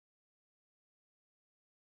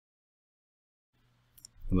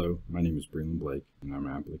Hello, my name is Breland Blake, and I'm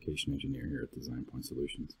an application engineer here at DesignPointer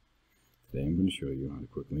Solutions. Today I'm going to show you how to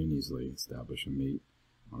quickly and easily establish a mate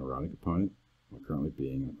on a routing component while currently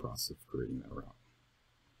being in the process of creating that route.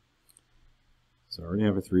 So I already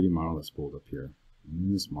have a 3D model that's pulled up here. And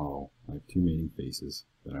in this model, I have two mating faces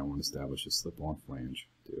that I want to establish a slip-on flange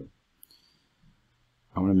to.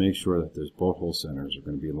 I want to make sure that those bolt hole centers are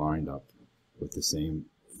going to be lined up with the same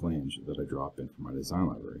flange that I drop in from my design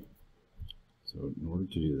library. So in order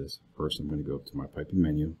to do this, first I'm going to go up to my piping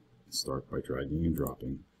menu and start by dragging and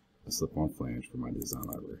dropping a slip-on flange from my design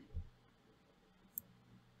library.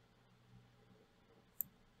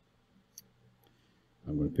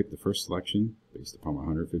 I'm going to pick the first selection based upon my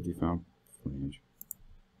 150 pound flange.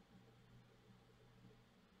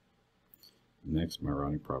 Next, my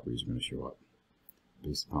routing properties are going to show up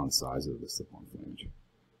based upon the size of the slip-on flange.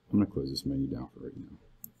 I'm going to close this menu down for right now.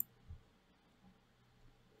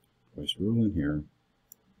 If I scroll in here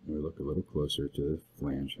and we look a little closer to the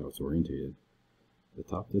flange, how it's orientated, the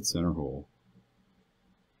top dead center hole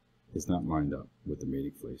is not lined up with the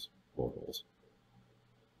mating face bolt holes.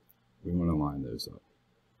 We want to line those up.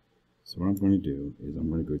 So what I'm going to do is I'm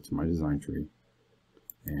going to go to my design tree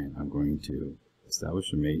and I'm going to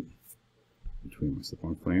establish a mate between my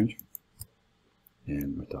slip-on flange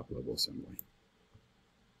and my top level assembly.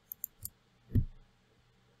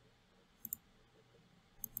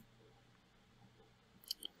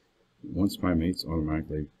 Once my mates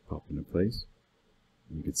automatically pop into place,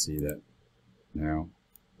 you can see that now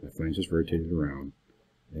my flange is rotated around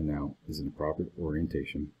and now is in the proper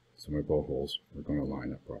orientation, so my bolt holes are going to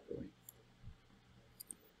line up properly.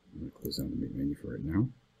 I'm going to close down the mate menu for right now.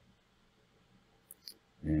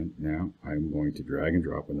 And now I'm going to drag and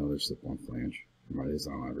drop another slip-on flange from my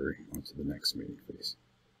design library onto the next mating face.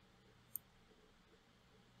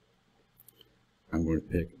 I'm going to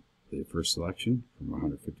pick the first selection from my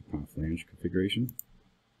 150 pound flange configuration,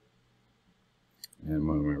 and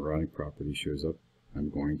when my routing property shows up, I'm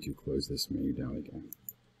going to close this menu down again.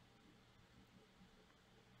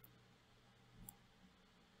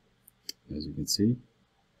 As you can see,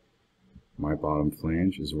 my bottom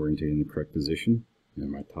flange is oriented in the correct position and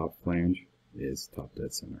my top flange is top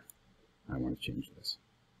dead center. I want to change this.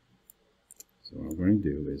 So what I'm going to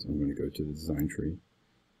do is I'm going to go to the design tree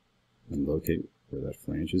and locate where that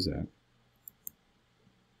flange is at,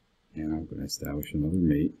 and I'm going to establish another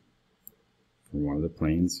mate from one of the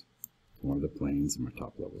planes to one of the planes in my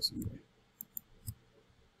top level assembly.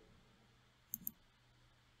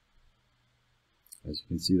 As you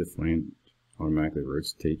can see, the flange automatically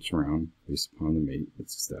rotates around based upon the mate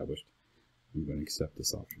that's established. I'm going to accept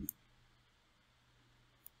this option.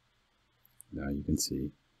 Now you can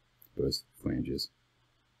see both flanges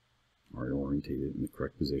are orientated in the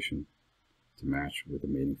correct position to match with the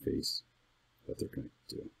mating face that they're connected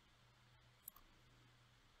to.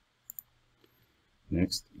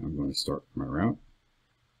 Next, I'm going to start my route.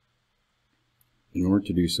 In order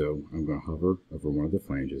to do so, I'm going to hover over one of the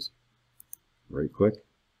flanges, right click,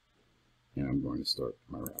 and I'm going to start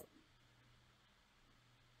my route.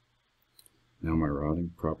 Now my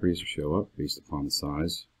routing properties show up based upon the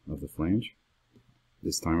size of the flange.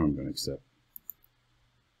 This time I'm going to accept.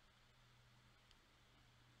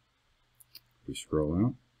 If we scroll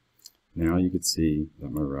out, now you can see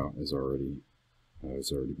that my route has already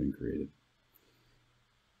been created.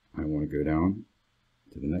 I want to go down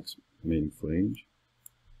to the next mating flange,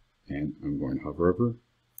 and I'm going to hover over,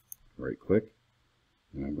 right click,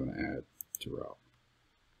 and I'm going to add to route.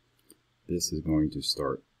 This is going to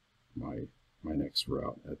start my next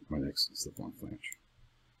route at my next slip-on flange.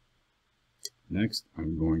 Next,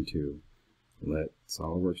 I'm going to let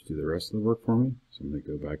SOLIDWORKS do the rest of the work for me. So I'm going to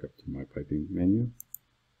go back up to my piping menu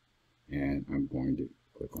and I'm going to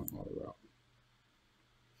click on Auto Route.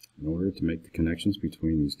 In order to make the connections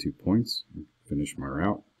between these 2 points and finish my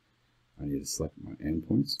route, I need to select my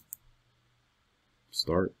endpoints,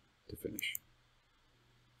 start to finish.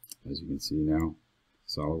 As you can see now,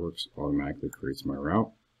 SOLIDWORKS automatically creates my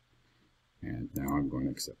route, and now I'm going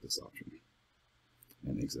to accept this option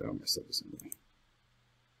and exit out my subassembly.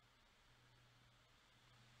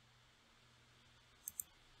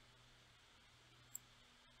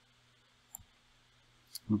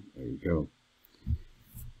 There you go.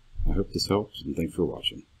 I hope this helps, and thanks for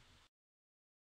watching.